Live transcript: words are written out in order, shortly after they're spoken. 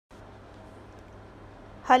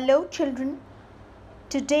Hello children,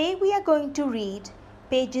 today we are going to read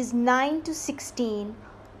pages 9 to 16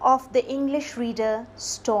 of the English reader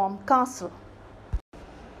Storm Castle.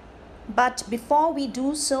 But before we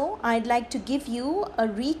do so, I'd like to give you a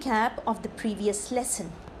recap of the previous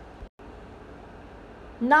lesson.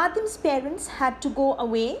 Nadim's parents had to go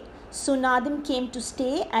away, so Nadim came to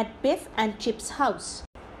stay at Biff and Chip's house.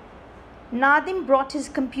 Nadim brought his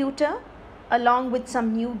computer along with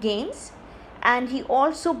some new games, and he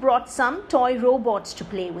also brought some toy robots to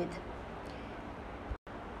play with.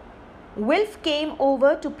 Wilf came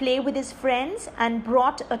over to play with his friends and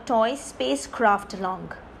brought a toy spacecraft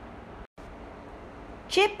along.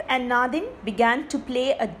 Chip and Nadim began to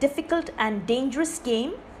play a difficult and dangerous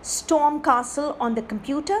game, Storm Castle, on the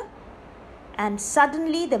computer, and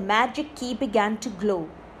suddenly the magic key began to glow,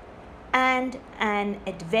 and an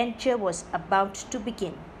adventure was about to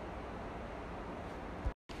begin.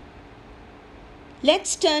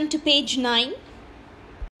 Let's turn to page 9.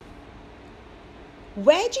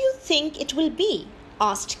 Where do you think it will be?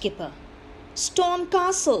 Asked Kipper. Storm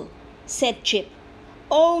Castle, said Chip.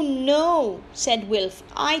 Oh no, said Wilf.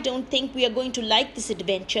 I don't think we are going to like this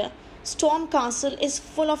adventure. Storm Castle is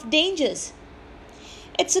full of dangers.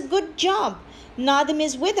 It's a good job Nadim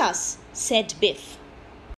is with us, said Biff.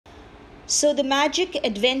 So the magic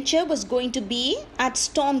adventure was going to be at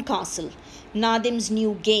Storm Castle, Nadim's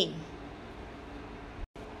new game.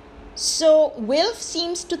 So Wilf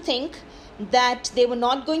seems to think that they were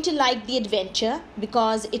not going to like the adventure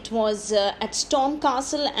because it was at Storm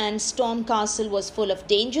Castle and Storm Castle was full of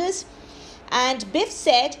dangers. And Biff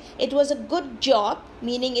said it was a good job,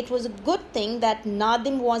 meaning it was a good thing that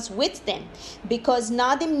Nadim was with them because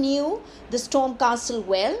Nadim knew the Storm Castle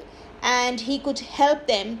well and he could help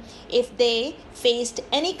them if they faced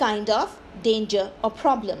any kind of danger or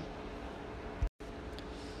problem.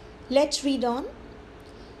 Let's read on.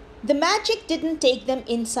 The magic didn't take them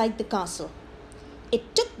inside the castle.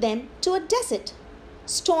 It took them to a desert.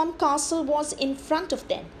 Storm Castle was in front of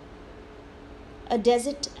them. A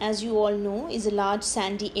desert, as you all know, is a large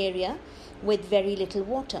sandy area with very little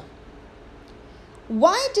water.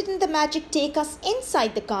 Why didn't the magic take us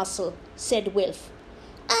inside the castle? Said Wilf.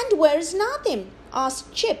 And where is Nadim?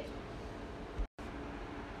 Asked Chip.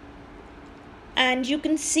 And you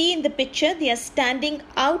can see in the picture they are standing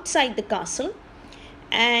outside the castle.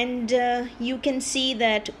 And you can see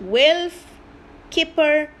that Wilf,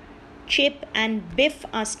 Kipper, Chip and Biff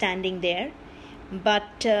are standing there.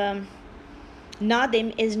 But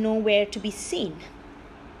Nadim is nowhere to be seen.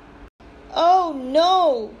 Oh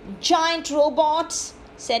no! Giant robots,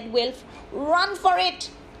 said Wilf. Run for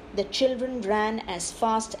it! The children ran as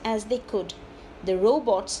fast as they could. The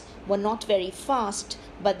robots were not very fast,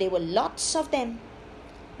 but there were lots of them.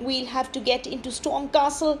 We'll have to get into Storm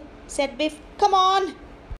Castle, said Biff. Come on!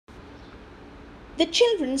 The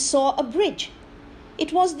children saw a bridge.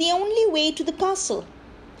 It was the only way to the castle.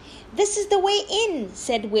 This is the way in,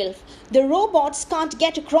 said Wilf. The robots can't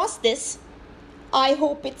get across this. I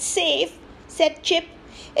hope it's safe, said Chip.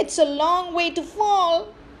 It's a long way to fall.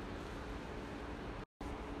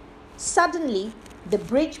 Suddenly, the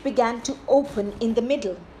bridge began to open in the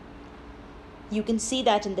middle. You can see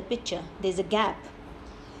that in the picture. There's a gap.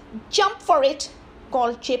 Jump for it,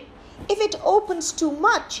 called Chip. If it opens too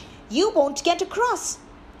much, you won't get across.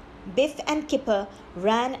 Biff and Kipper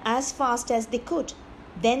ran as fast as they could.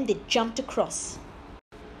 Then they jumped across.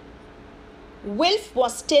 Wilf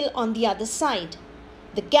was still on the other side.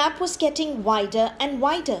 The gap was getting wider and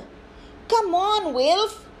wider. Come on,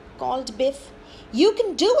 Wilf, called Biff. You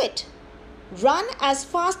can do it. Run as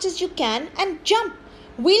fast as you can and jump.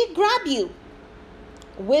 We'll grab you.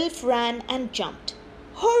 Wilf ran and jumped.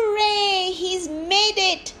 Hooray! He's made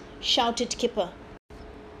it! Shouted Kipper.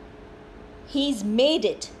 He's made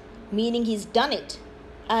it, meaning he's done it,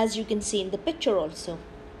 as you can see in the picture also.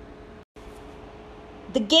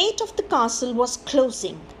 The gate of the castle was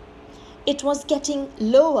closing. It was getting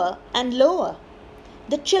lower and lower.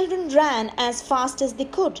 The children ran as fast as they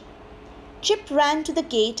could. Chip ran to the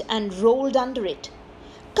gate and rolled under it.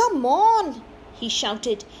 Come on, he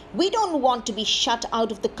shouted. We don't want to be shut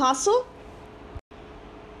out of the castle.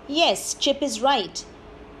 Yes, Chip is right.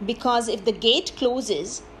 Because if the gate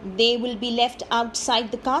closes, they will be left outside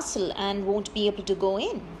the castle and won't be able to go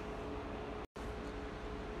in.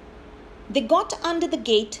 They got under the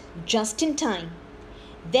gate just in time.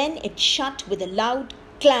 Then it shut with a loud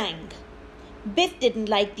clang. Biff didn't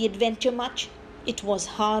like the adventure much. It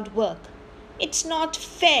was hard work. It's not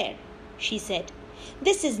fair, she said.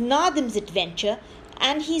 This is Nadim's adventure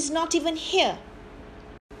and he's not even here.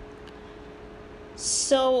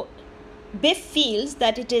 So Biff feels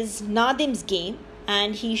that it is Nadim's game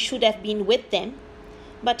and he should have been with them,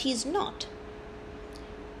 but he's not.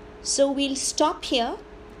 So we'll stop here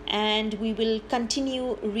and we will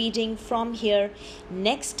continue reading from here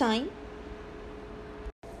next time.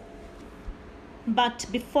 But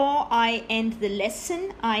before I end the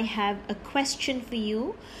lesson, I have a question for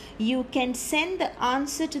you. You can send the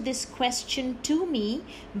answer to this question to me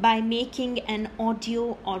by making an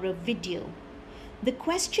audio or a video. The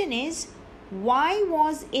question is, why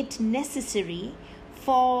was it necessary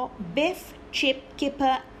for Biff, Chip,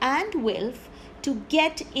 Kipper and Wilf to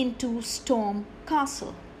get into Storm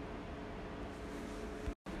Castle?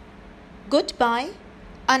 Goodbye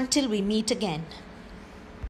until we meet again.